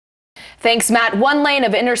Thanks, Matt. One lane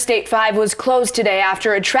of Interstate 5 was closed today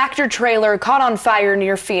after a tractor trailer caught on fire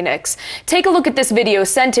near Phoenix. Take a look at this video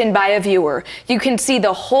sent in by a viewer. You can see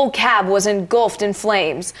the whole cab was engulfed in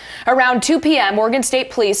flames. Around 2 p.m., Oregon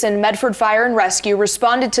State Police and Medford Fire and Rescue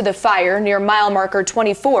responded to the fire near mile marker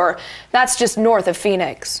 24. That's just north of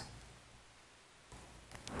Phoenix.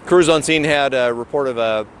 Crews on scene had a report of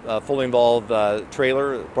a fully involved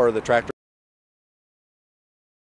trailer, part of the tractor